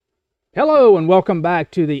Hello and welcome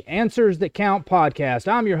back to the Answers That Count podcast.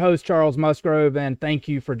 I'm your host, Charles Musgrove, and thank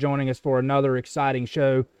you for joining us for another exciting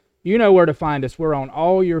show. You know where to find us. We're on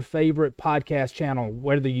all your favorite podcast channels,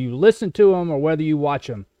 whether you listen to them or whether you watch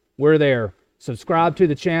them. We're there. Subscribe to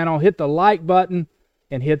the channel, hit the like button,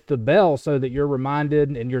 and hit the bell so that you're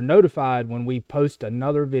reminded and you're notified when we post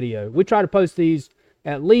another video. We try to post these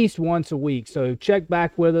at least once a week, so check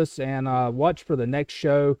back with us and watch for the next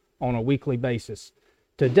show on a weekly basis.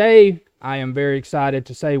 Today, I am very excited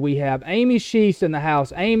to say we have Amy Sheese in the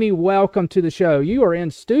house. Amy, welcome to the show. You are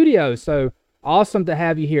in studio, so awesome to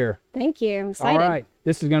have you here. Thank you. I'm excited. All right,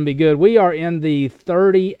 this is going to be good. We are in the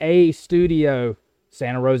 30A studio,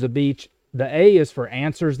 Santa Rosa Beach. The A is for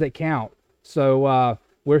Answers That Count. So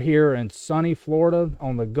we're here in sunny Florida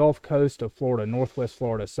on the Gulf Coast of Florida, Northwest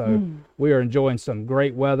Florida. So we are enjoying some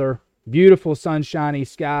great weather, beautiful sunshiny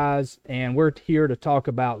skies, and we're here to talk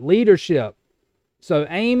about leadership. So,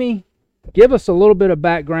 Amy, give us a little bit of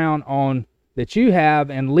background on that you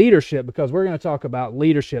have and leadership, because we're going to talk about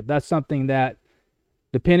leadership. That's something that,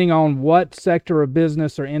 depending on what sector of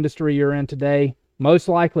business or industry you're in today, most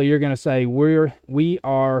likely you're going to say we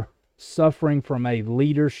are suffering from a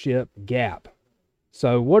leadership gap.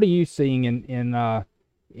 So, what are you seeing in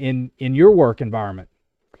your work environment?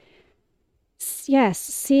 Yes,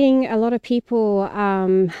 seeing a lot of people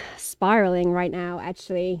spiraling right now,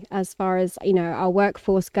 actually, as far as, our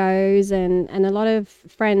workforce goes, and a lot of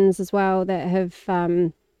friends as well that have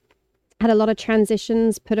had a lot of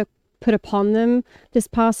transitions put upon them this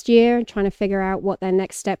past year, trying to figure out what their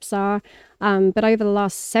next steps are. But over the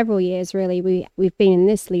last several years, really, we've been in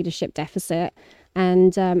this leadership deficit.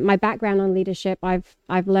 And my background on leadership, I've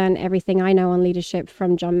learned everything I know on leadership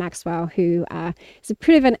from John Maxwell, who is a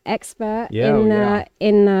pretty of an expert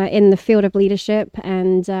in the field of leadership,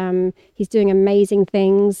 and he's doing amazing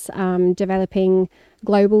things, developing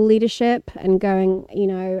global leadership and going,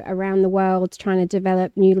 around the world trying to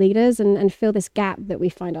develop new leaders and fill this gap that we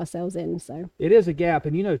find ourselves in. So it is a gap,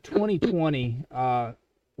 and 2020.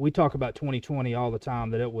 We talk about 2020 all the time,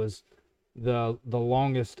 that it was the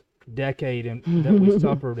longest decade that we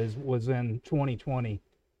suffered was in 2020,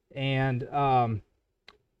 and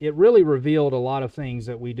it really revealed a lot of things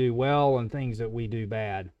that we do well and things that we do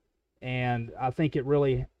bad, and I think it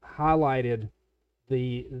really highlighted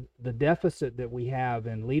the deficit that we have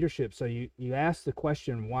in leadership. So you ask the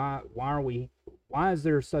question, why is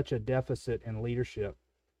there such a deficit in leadership,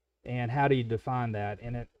 and how do you define that?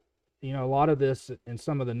 And it a lot of this in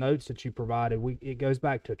some of the notes that you provided, it goes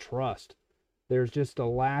back to trust. There's just a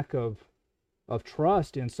lack of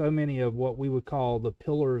trust in so many of what we would call the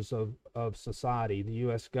pillars of society, the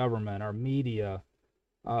U.S. government, our media,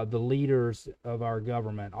 the leaders of our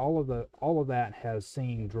government. All of that has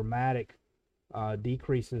seen dramatic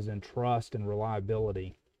decreases in trust and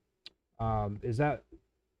reliability. Is that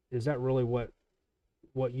really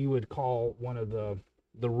what you would call one of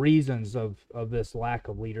the reasons of this lack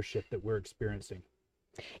of leadership that we're experiencing?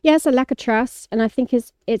 yeah, it's a lack of trust, and I think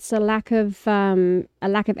it's a lack of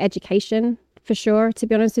education, for sure. To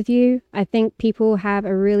be honest with you, I think people have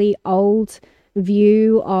a really old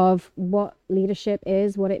view of what leadership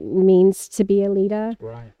is, what it means to be a leader.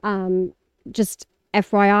 Right. Just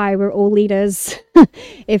FYI, we're all leaders.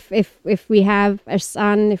 If we have a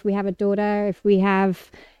son, if we have a daughter, if we have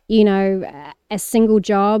a single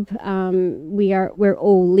job, we're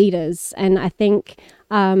all leaders. And I think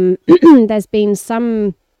there's been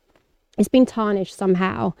it's been tarnished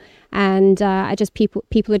somehow, and I just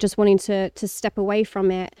people are just wanting to step away from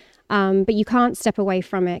it, but you can't step away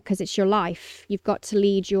from it because it's your life. You've got to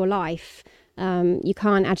lead your life. You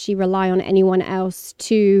can't actually rely on anyone else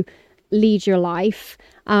to lead your life.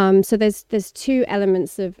 So there's two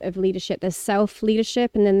elements of leadership. There's self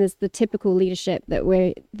leadership, and then there's the typical leadership that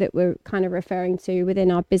we're kind of referring to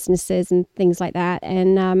within our businesses and things like that.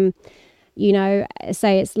 And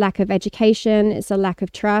say it's lack of education, it's a lack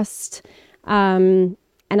of trust. And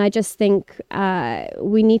I just think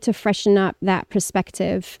we need to freshen up that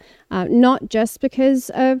perspective, not just because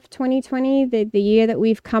of 2020, the year that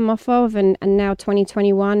we've come off of, and now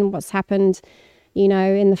 2021, what's happened,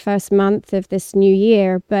 in the first month of this new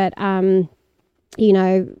year. But,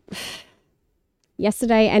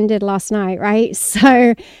 yesterday ended last night, right?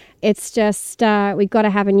 So it's just, we've got to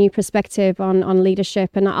have a new perspective on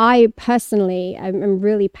leadership. And I personally am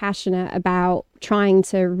really passionate about trying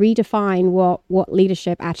to redefine what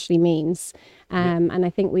leadership actually means. And I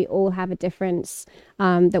think we all have a difference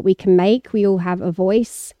that we can make. We all have a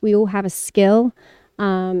voice. We all have a skill.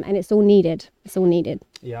 And it's all needed. It's all needed.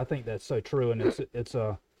 Yeah, I think that's so true. And it's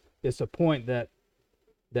a point that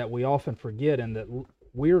we often forget, and that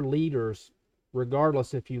we're leaders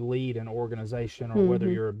regardless if you lead an organization or whether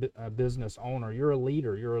you're a business owner, you're a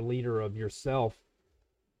leader. You're a leader of yourself.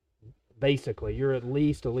 Basically, you're at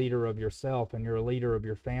least a leader of yourself, and you're a leader of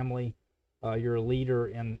your family. You're a leader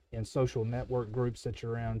in social network groups that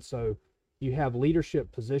you're in. So you have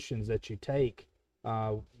leadership positions that you take,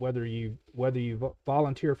 whether you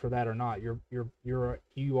volunteer for that or not.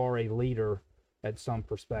 You are a leader at some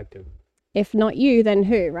perspective. If not you, then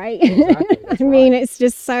who, right? Exactly, I mean, it's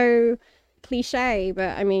just so cliche,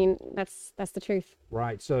 but I mean, that's the truth.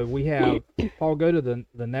 Right. So we have Paul. Go to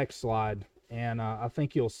the next slide, and I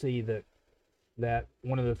think you'll see that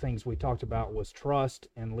one of the things we talked about was trust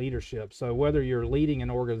and leadership. So whether you're leading an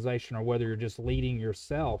organization or whether you're just leading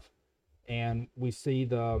yourself, and we see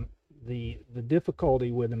the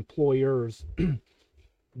difficulty with employers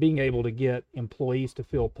being able to get employees to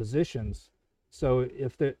fill positions. So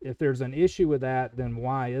if there's an issue with that, then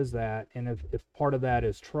why is that? And if part of that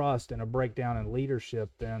is trust and a breakdown in leadership,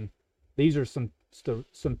 then these are some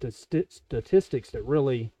statistics that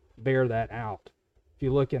really bear that out. If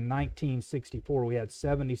you look in 1964, we had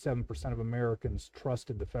 77% of Americans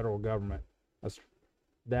trusted the federal government.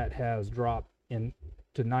 That has dropped to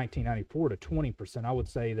 1994 to 20%. I would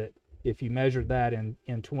say that if you measured that in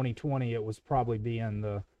 2020, it was probably be in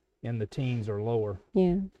the teens or lower.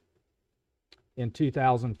 Yeah. In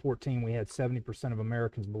 2014, we had 70% of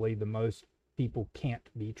Americans believe that most people can't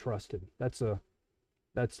be trusted. That's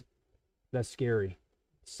scary.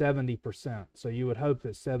 70%. So you would hope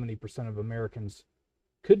that 70% of Americans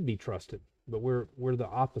could be trusted, but we're the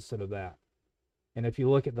opposite of that. And if you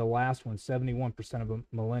look at the last one, 71% of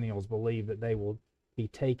millennials believe that they will be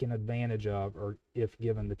taken advantage of, or if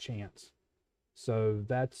given the chance. So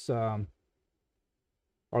that's are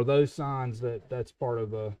those signs that that's part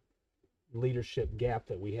of a leadership gap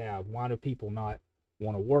that we have? Why do people not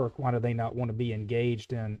want to work? Why do they not want to be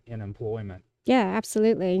engaged in employment? Yeah,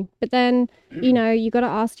 absolutely. But then, you got to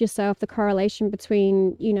ask yourself the correlation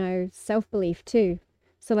between, self-belief too.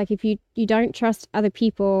 So like if you don't trust other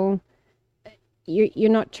people, you're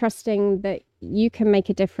not trusting that you can make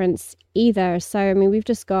a difference either. So, I mean, we've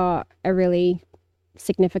just got a really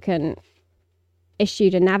significant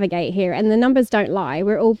issue to navigate here, and the numbers don't lie.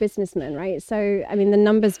 We're all businessmen, right? So, I mean, the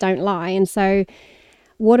numbers don't lie. And so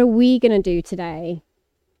what are we going to do today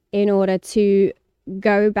in order to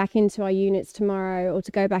go back into our units tomorrow, or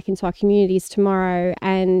to go back into our communities tomorrow?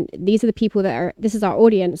 And these are the people this is our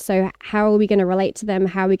audience. So how are we going to relate to them?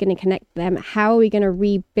 How are we going to connect them? How are we going to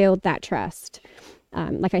rebuild that trust?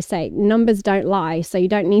 Like I say, numbers don't lie, so you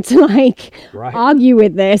don't need to argue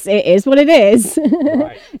with this. It is what it is.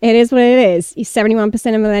 Right. It is what it is. 71% of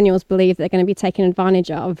millennials believe they're going to be taken advantage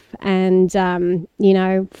of, and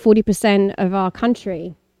 40% of our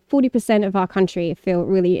country feel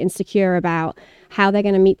really insecure about how they're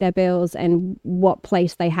going to meet their bills and what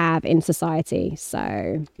place they have in society.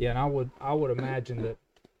 So yeah, and I would imagine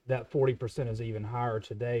that 40% is even higher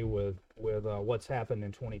today with what's happened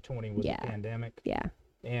in 2020 with the pandemic. Yeah.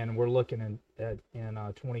 And we're looking at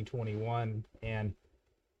 2021, and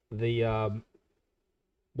the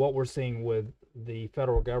what we're seeing with the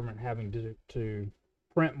federal government having to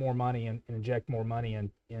print more money and inject more money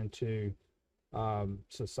into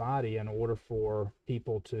society in order for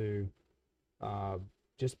people to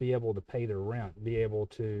just be able to pay their rent, be able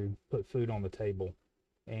to put food on the table.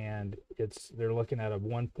 And they're looking at a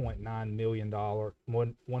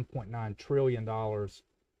 $1.9 trillion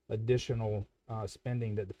additional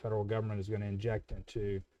spending that the federal government is going to inject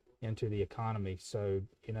into the economy. So,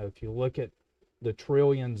 if you look at the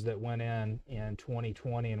trillions that went in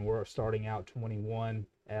 2020, and we're starting out 21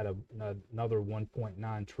 at another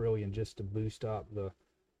 1.9 trillion just to boost up the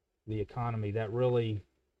economy, that really,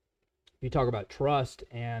 if you talk about trust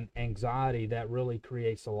and anxiety, that really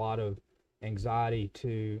creates a lot of anxiety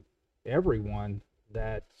to everyone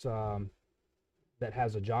that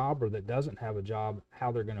has a job or that doesn't have a job,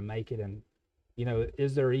 how they're going to make it. And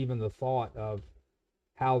is there even the thought of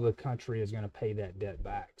how the country is going to pay that debt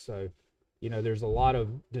back? So there's a lot of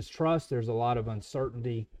distrust, there's a lot of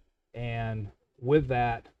uncertainty, and with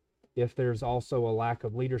that, if there's also a lack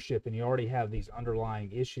of leadership and you already have these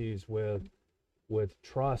underlying issues with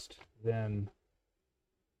trust, then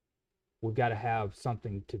we've got to have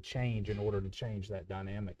something to change in order to change that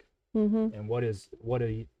dynamic. Mm-hmm. And what is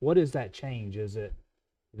that change? Is it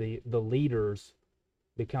the leaders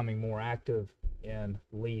becoming more active in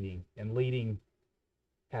leading? And leading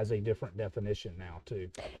has a different definition now too.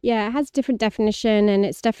 Yeah, it has a different definition, and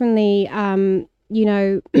it's definitely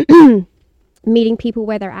meeting people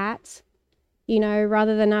where they're at.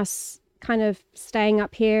 Rather than us kind of staying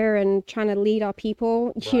up here and trying to lead our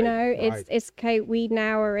people. You Right, know, right. it's okay. We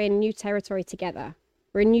now are in new territory together.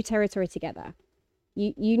 We're in new territory together.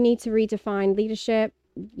 You need to redefine leadership.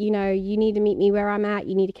 You know, you need to meet me where I'm at.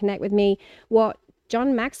 You need to connect with me. What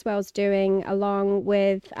John Maxwell's doing along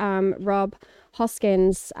with Rob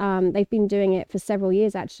Hoskins, they've been doing it for several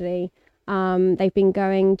years actually. They've been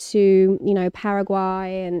going to, you know,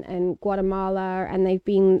 Paraguay and Guatemala, and they've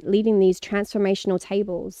been leading these transformational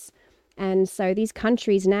tables. And so these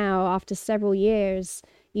countries now, after several years,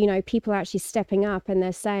 you know, people are actually stepping up and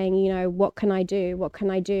they're saying, you know, what can I do? What can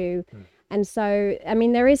I do? And so, I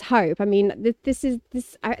mean, there is hope. I mean, this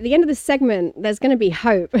at the end of the segment, there's going to be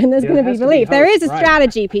hope and there's Yeah, going to it be has to be belief. There hope, is a right.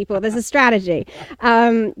 strategy, people. There's a strategy.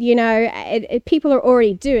 You know, people are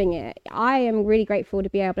already doing it. I am really grateful to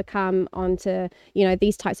be able to come onto, you know,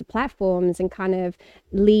 these types of platforms and kind of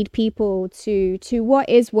lead people to what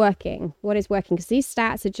is working, because these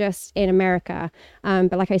stats are just in America.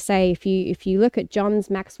 But like I say, if you look at John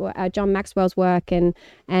Maxwell's work and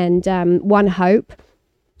One Hope,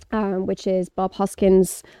 which is Bob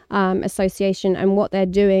Hoskins Association, and what they're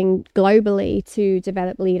doing globally to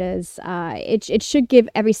develop leaders, it should give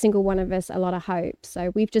every single one of us a lot of hope.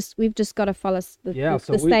 So we've just got to follow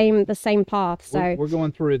the same path. So We're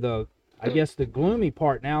going through I guess the gloomy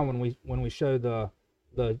part now when we show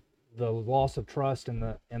the loss of trust and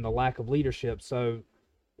the lack of leadership. So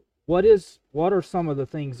what are some of the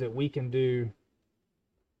things that we can do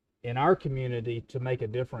in our community to make a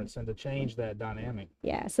difference and to change that dynamic?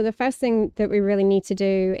 Yeah. So the first thing that we really need to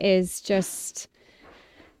do is just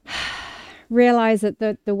realize that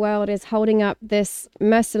the world is holding up this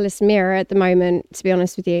merciless mirror at the moment, to be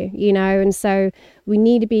honest with you, you know, and so we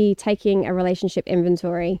need to be taking a relationship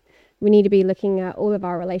inventory. We need to be looking at all of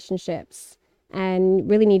our relationships and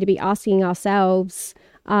really need to be asking ourselves,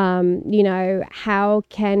 you know, how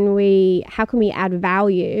can we add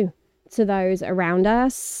value to those around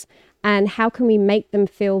us, and how can we make them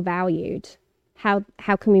feel valued? How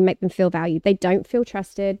can we make them feel valued? They don't feel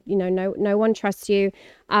trusted. You know, no one trusts you.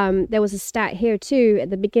 There was a stat here too at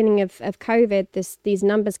the beginning of COVID. These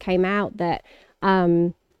numbers came out that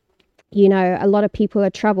you know, a lot of people are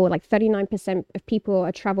troubled. Like 39% of people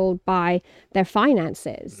are troubled by their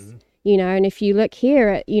finances. Mm-hmm. You know, and if you look here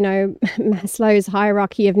at, you know, Maslow's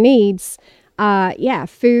hierarchy of needs,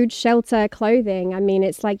 food, shelter, clothing. I mean,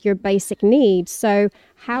 it's like your basic needs. So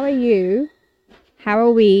how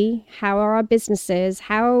are we, how are our businesses,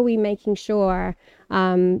 how are we making sure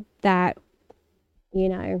that, you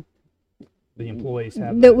know, the employees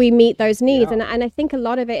have that we meet those needs? Yeah. And I think a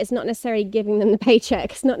lot of it is not necessarily giving them the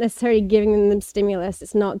paycheck. It's not necessarily giving them the stimulus.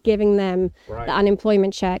 It's not giving them right. the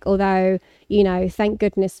unemployment check, although, you know, thank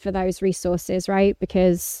goodness for those resources, right?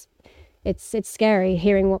 Because it's scary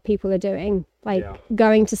hearing what people are doing, like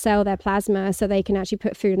going to sell their plasma so they can actually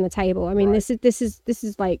put food on the table. I mean, right. this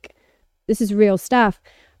is real stuff,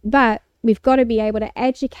 but we've got to be able to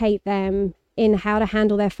educate them in how to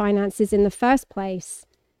handle their finances in the first place.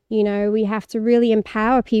 You know, we have to really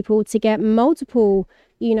empower people to get multiple,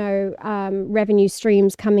 you know, revenue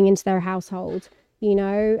streams coming into their household. You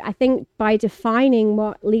know, I think by defining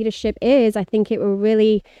what leadership is, I think it will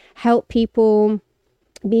really help people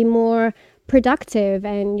be more productive,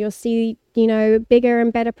 and you'll see, you know, bigger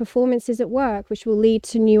and better performances at work, which will lead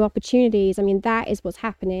to new opportunities. I mean, that is what's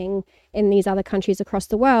happening in these other countries across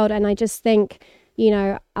the world. And I just think, you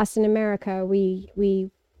know, us in America, we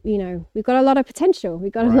you know, we've got a lot of potential.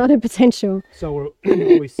 We've got right. a lot of potential. So what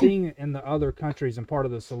we're seeing in the other countries, and part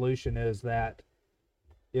of the solution is that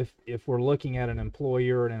if we're looking at an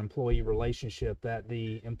employer and an employee relationship, that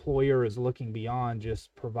the employer is looking beyond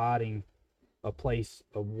just providing a place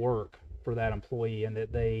of work for that employee, and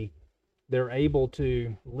that they're able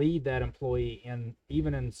to lead that employee in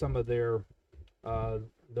even in some of their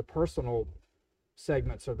the personal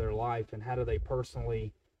segments of their life, and how do they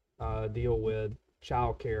personally deal with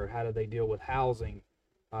childcare, how do they deal with housing,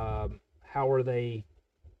 how are they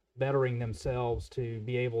bettering themselves to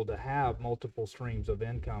be able to have multiple streams of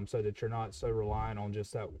income so that you're not so reliant on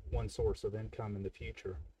just that one source of income in the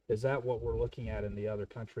future. Is that what we're looking at in the other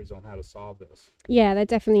countries on how to solve this? Yeah, they're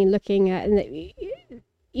definitely looking at, and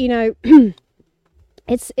you know,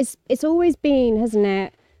 it's always been, hasn't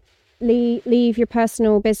it? Leave your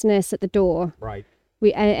personal business at the door. Right.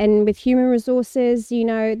 And with human resources, you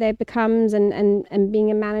know, there becomes and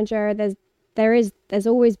being a manager, there's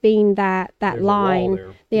always been that there's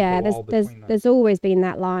line. Yeah, there's always been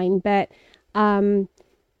that line. But we're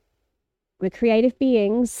creative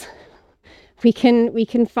beings. We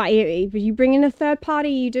can fight. If you bring in a third party,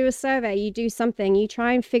 you do a survey, you do something, you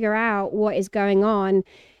try and figure out what is going on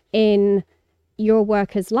in your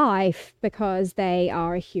worker's life because they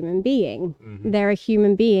are a human being. Mm-hmm. They're a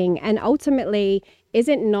human being. And ultimately, is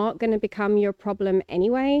it not going to become your problem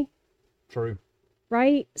anyway? True.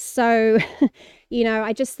 Right? So,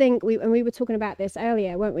 I just think we were talking about this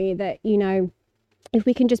earlier, weren't we? That, if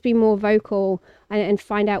we can just be more vocal and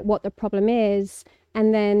find out what the problem is,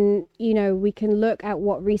 and then, we can look at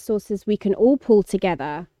what resources we can all pull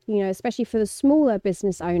together, especially for the smaller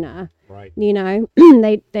business owner. Right.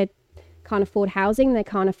 They can't afford housing, they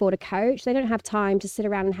can't afford a coach, they don't have time to sit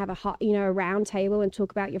around and have a round table and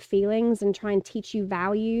talk about your feelings and try and teach you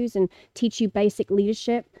values and teach you basic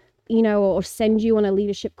leadership, or send you on a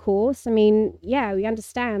leadership course. I mean, yeah, we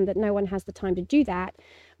understand that no one has the time to do that.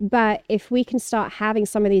 But if we can start having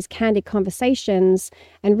some of these candid conversations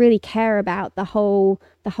and really care about the whole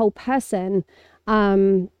person,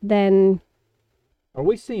 then. Are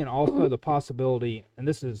we seeing also the possibility, and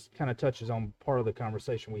this is kind of touches on part of the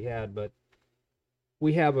conversation we had, but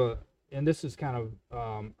we have and this is kind of,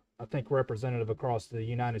 I think, representative across the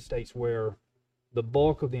United States, where the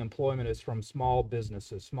bulk of the employment is from small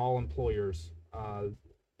businesses, small employers,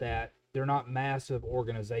 that they're not massive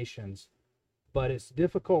organizations, but it's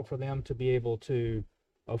difficult for them to be able to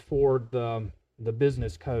afford the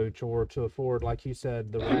business coach, or to afford, like you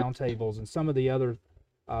said, the roundtables and some of the other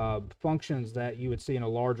functions that you would see in a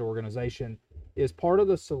large organization. Is part of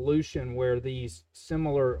the solution where these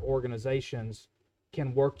similar organizations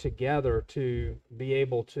can work together to be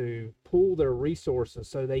able to pool their resources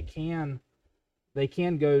so they can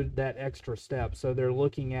go that extra step. So they're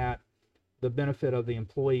looking at the benefit of the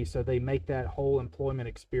employee, so they make that whole employment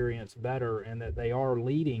experience better, and that they are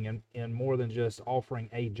leading in more than just offering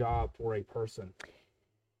a job for a person.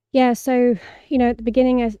 Yeah, so, at the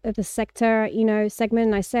beginning of the sector,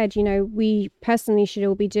 segment, I said, we personally should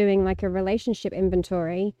all be doing like a relationship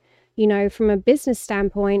inventory. From a business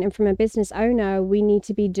standpoint and from a business owner, we need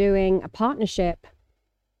to be doing a partnership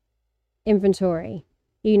inventory.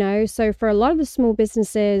 So for a lot of the small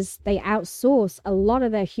businesses, they outsource a lot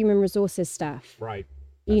of their human resources stuff. Right.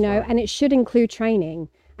 Right. And it should include training.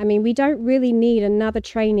 I mean, we don't really need another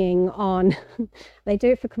training on, they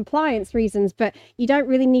do it for compliance reasons, but you don't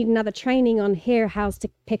really need another training on how to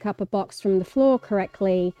pick up a box from the floor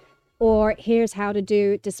correctly, or here's how to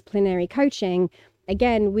do disciplinary coaching.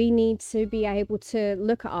 Again, we need to be able to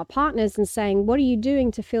look at our partners and saying, what are you doing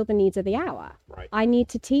to fill the needs of the hour? Right. I need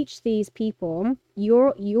to teach these people,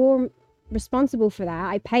 you're responsible for that.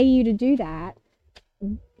 I pay you to do that.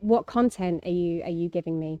 What content are you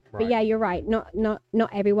giving me? Right. But yeah, you're right. Not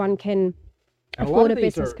everyone can afford a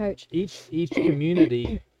business coach. Each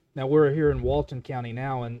community. Now we're here in Walton County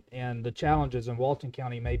now, and the challenges in Walton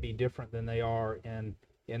County may be different than they are in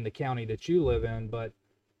the county that you live in. But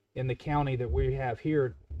in the county that we have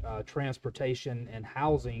here, transportation and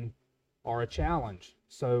housing are a challenge.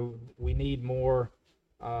 So we need more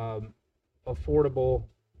affordable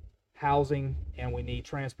housing, and we need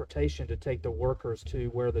transportation to take the workers to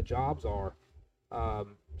where the jobs are.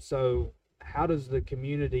 So how does the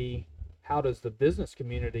business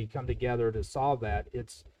community come together to solve that?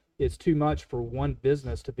 It's too much for one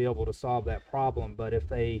business to be able to solve that problem, but if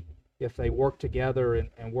they work together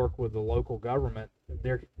and work with the local government,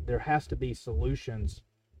 there has to be solutions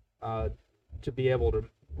to be able to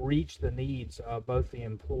reach the needs of both the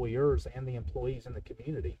employers and the employees in the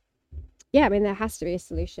community. Yeah, I mean, there has to be a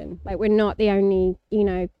solution. Like, we're not the only,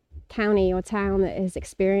 county or town that has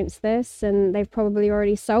experienced this, and they've probably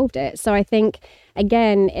already solved it. So I think,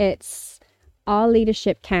 again, it's our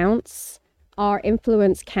leadership counts, our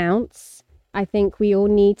influence counts. I think we all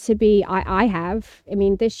need to be,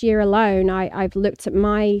 this year alone, I've looked at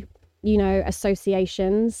my,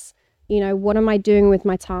 associations, what am I doing with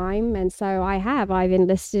my time? And so I've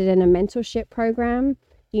enlisted in a mentorship program.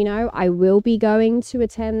 I will be going to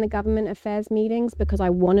attend the government affairs meetings because I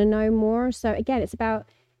want to know more. So again, it's about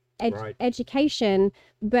education,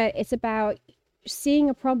 but it's about seeing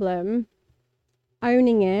a problem,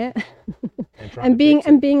 owning it, and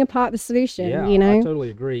being a part of the solution. Yeah, I totally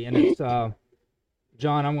agree. And it's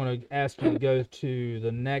John, I'm going to ask you to go to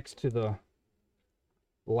the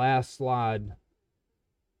last slide.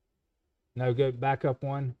 No, go back up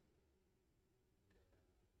one.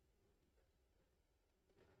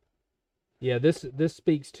 Yeah, this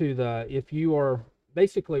speaks to if you are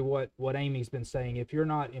basically what Amy's been saying. If you're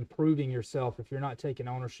not improving yourself, if you're not taking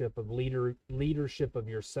ownership of leadership of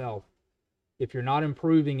yourself, if you're not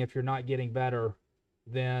improving, if you're not getting better,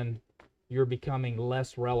 then you're becoming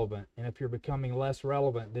less relevant. And if you're becoming less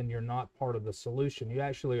relevant, then you're not part of the solution. You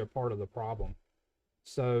actually are part of the problem.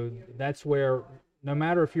 So that's where, no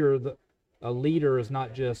matter if you're a leader, is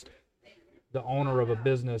not just the owner of a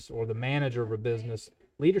business or the manager of a business.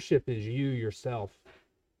 Leadership is you yourself,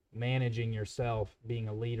 managing yourself, being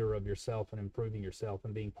a leader of yourself and improving yourself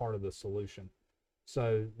and being part of the solution.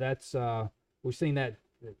 So that's we've seen that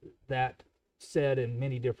said in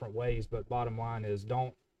many different ways, but bottom line is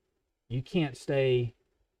you can't stay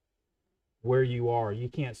where you are. You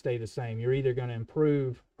can't stay the same. You're either going to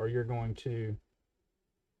improve or you're going to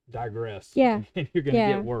digress. Yeah. And you're going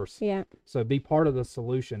to get worse. Yeah. So be part of the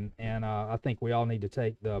solution. And I think we all need to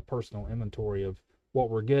take the personal inventory of what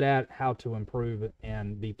we're good at, how to improve,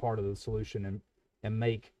 and be part of the solution and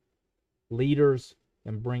make leaders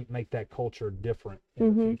and make that culture different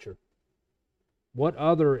in the future. What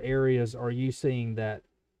other areas are you seeing that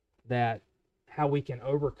how we can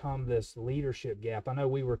overcome this leadership gap? I know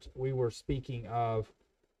we were speaking of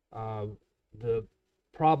the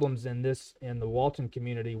problems in the Walton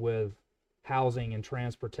community with housing and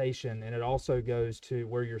transportation, and it also goes to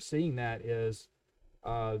where you're seeing that is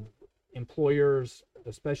employers,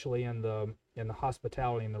 especially in the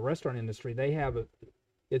hospitality and the restaurant industry,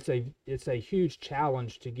 it's a huge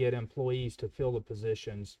challenge to get employees to fill the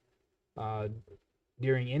positions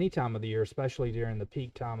during any time of the year, especially during the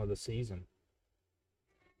peak time of the season.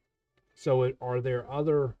 So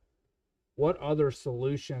what other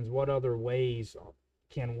solutions, what other ways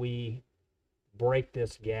can we break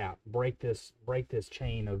this gap, break this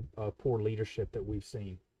chain of poor leadership that we've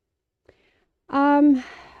seen?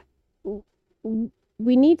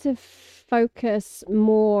 We need to focus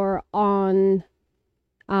more on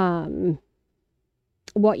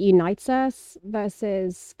what unites us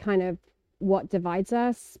versus kind of what divides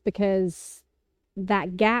us, because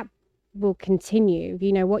that gap will continue.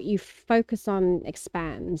 What you focus on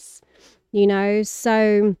expands,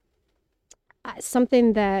 so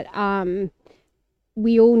something that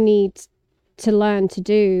we all need to learn to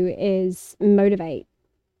do is motivate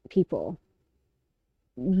people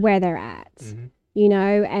where they're at.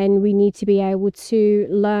 And we need to be able to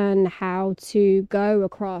learn how to go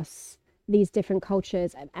across these different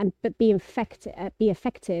cultures but be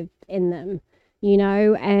effective in them,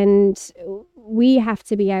 and we have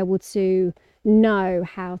to be able to know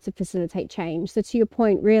how to facilitate change. So to your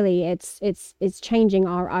point, really, it's changing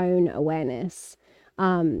our own awareness.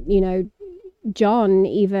 John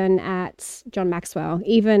Maxwell,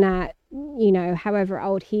 even at however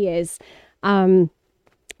old he is,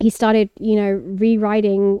 he started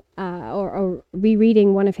rewriting or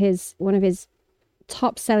rereading one of his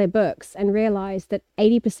top seller books and realized that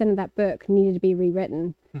 80% of that book needed to be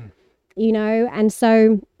rewritten. And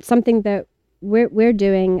so something that we're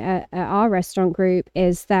doing at our restaurant group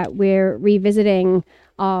is that we're revisiting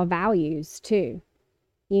our values too,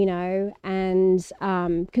 and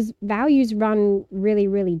because values run really,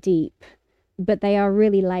 really deep, but they are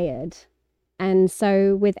really layered. And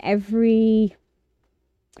so with every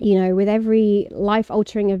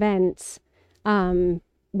life-altering event,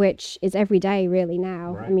 which is every day really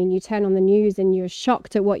now. Right. I mean, you turn on the news and you're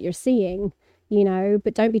shocked at what you're seeing,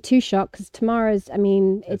 but don't be too shocked, because tomorrow's,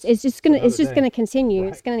 it's just gonna continue.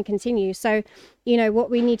 Right. It's gonna continue. So, what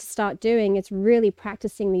we need to start doing is really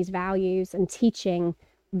practicing these values and teaching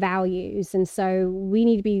values. And so we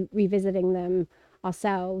need to be revisiting them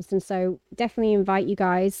ourselves. And so definitely invite you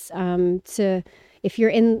guys to, if you're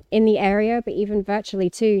in the area, but even virtually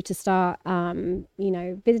too, to start,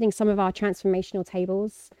 visiting some of our transformational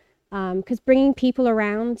tables, because bringing people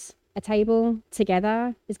around a table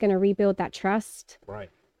together is going to rebuild that trust. Right.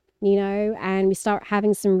 And we start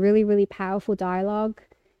having some really, really powerful dialogue.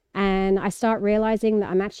 And I start realizing that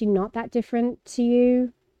I'm actually not that different to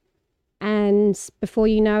you. And before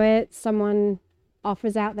you know it, someone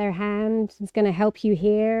offers out their hand. It's going to help you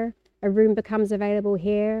here. A room becomes available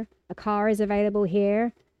here. A car is available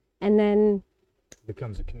here. And then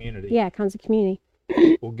Becomes a community. Yeah, it becomes a community.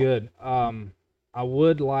 Well, good. I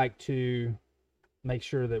would like to make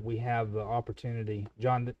sure that we have the opportunity,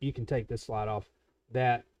 John, you can take this slide off,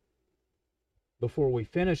 that before we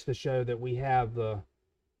finish the show, that we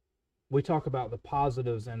talk about the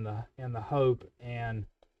positives and the hope and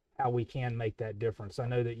how we can make that difference. I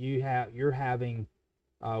know that you're having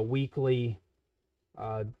weekly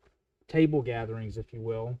table gatherings, if you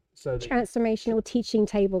will. So transformational teaching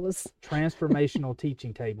tables. Transformational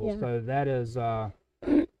teaching tables. Yeah. So that is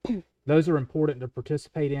those are important to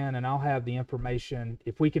participate in, and I'll have the information.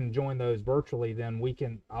 If we can join those virtually, then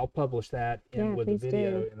I'll publish that with the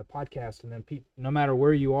video and the podcast, and then no matter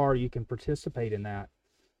where you are, you can participate in that.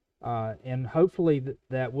 And hopefully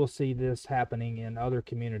that we'll see this happening in other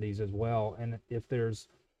communities as well. And if there's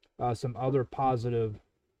some other positive,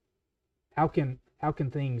 how can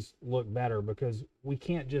things look better? Because we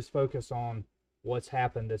can't just focus on what's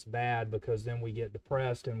happened that's bad, because then we get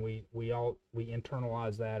depressed and we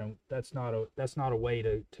internalize that, and that's not a way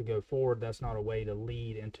to go forward. That's not a way to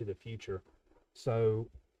lead into the future. So,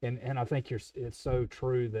 and I think it's so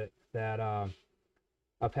true that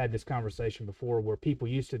I've had this conversation before where people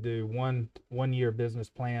used to do 1 year business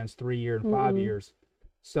plans, 3 year and 5 years.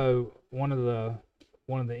 So one of the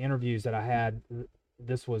interviews that I had,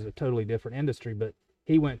 this was a totally different industry, but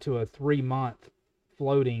he went to a 3-month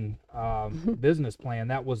floating business plan.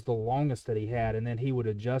 That was the longest that he had, and then he would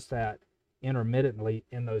adjust that intermittently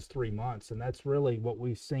in those 3 months. And that's really what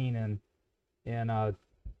we've seen in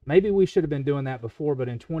maybe we should have been doing that before, but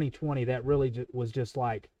in 2020 that really was just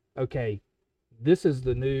like, okay, this is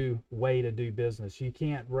the new way to do business. You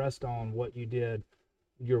can't rest on what you did,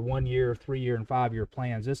 your 1 year, 3 year, and 5 year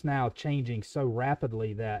plans. It's now changing so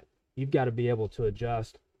rapidly that you've got to be able to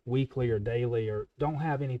adjust weekly or daily, or don't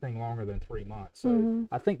have anything longer than 3 months. So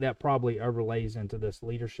I think that probably overlays into this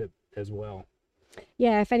leadership as well.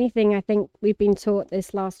 Yeah, if anything, I think we've been taught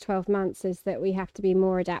this last 12 months is that we have to be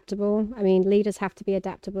more adaptable. I mean, leaders have to be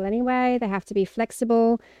adaptable anyway. They have to be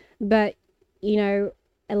flexible, but a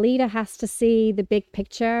leader has to see the big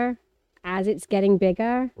picture as it's getting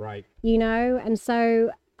bigger. Right. And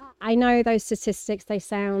so I know those statistics, they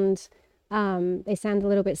sound a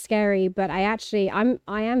little bit scary, but I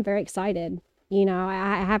am very excited.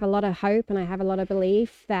 I have a lot of hope, and I have a lot of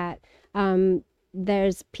belief that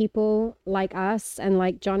there's people like us and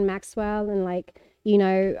like John Maxwell and like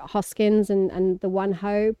Hoskins and the One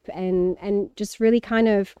Hope and just really kind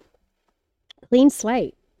of clean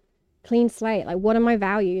slate. Like, what are my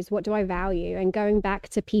values? What do I value? And going back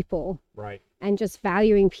to people. Right. And just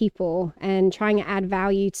valuing people and trying to add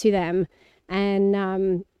value to them.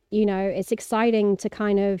 And it's exciting to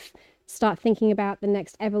kind of start thinking about the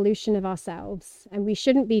next evolution of ourselves, and we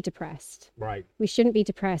shouldn't be depressed. Right. We shouldn't be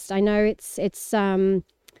depressed. I know it's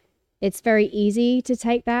very easy to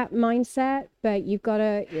take that mindset, but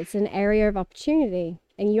it's an area of opportunity,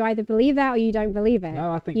 and you either believe that or you don't believe it.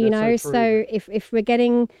 No, I think that's so true. So if we're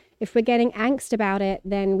getting angst about it,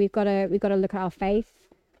 then we've got to look at our faith.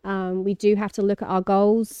 We do have to look at our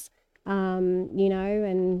goals,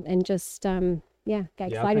 and just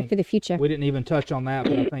get excited for the future. We didn't even touch on that,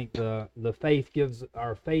 but I think the faith gives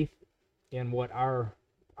our faith in what our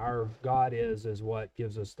God is what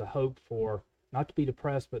gives us the hope for not to be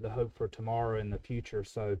depressed, but the hope for tomorrow and the future.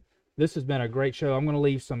 So this has been a great show. I'm going to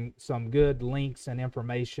leave some good links and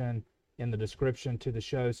information in the description to the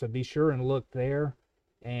show, so be sure and look there.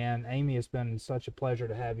 And Amy, it's been such a pleasure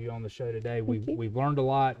to have you on the show today. We've learned a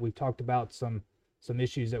lot. We've talked about some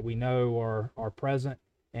issues that we know are present,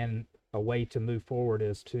 and a way to move forward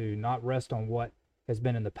is to not rest on what has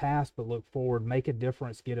been in the past, but look forward, make a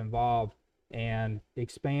difference, get involved, and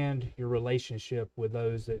expand your relationship with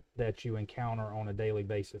those that you encounter on a daily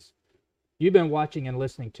basis. You've been watching and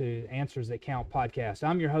listening to Answers That Count podcast.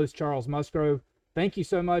 I'm your host, Charles Musgrove. Thank you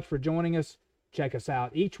so much for joining us. Check us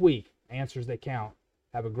out each week, Answers That Count.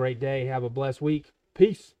 Have a great day. Have a blessed week.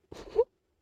 Peace.